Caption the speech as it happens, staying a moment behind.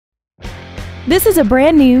This is a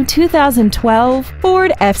brand new 2012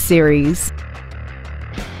 Ford F-Series.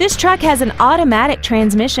 This truck has an automatic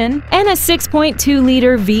transmission and a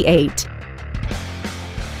 6.2-liter V8.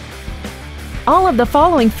 All of the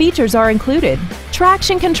following features are included: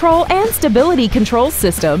 traction control and stability control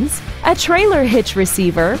systems, a trailer hitch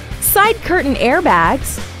receiver, side curtain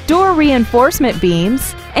airbags, door reinforcement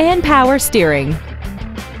beams, and power steering.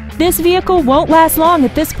 This vehicle won't last long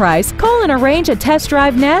at this price. Call and arrange a test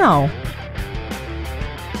drive now.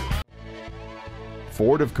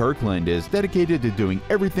 Ford of Kirkland is dedicated to doing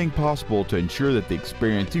everything possible to ensure that the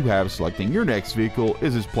experience you have selecting your next vehicle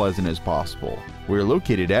is as pleasant as possible. We're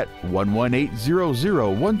located at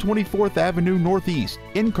 11800 124th Avenue Northeast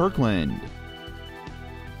in Kirkland.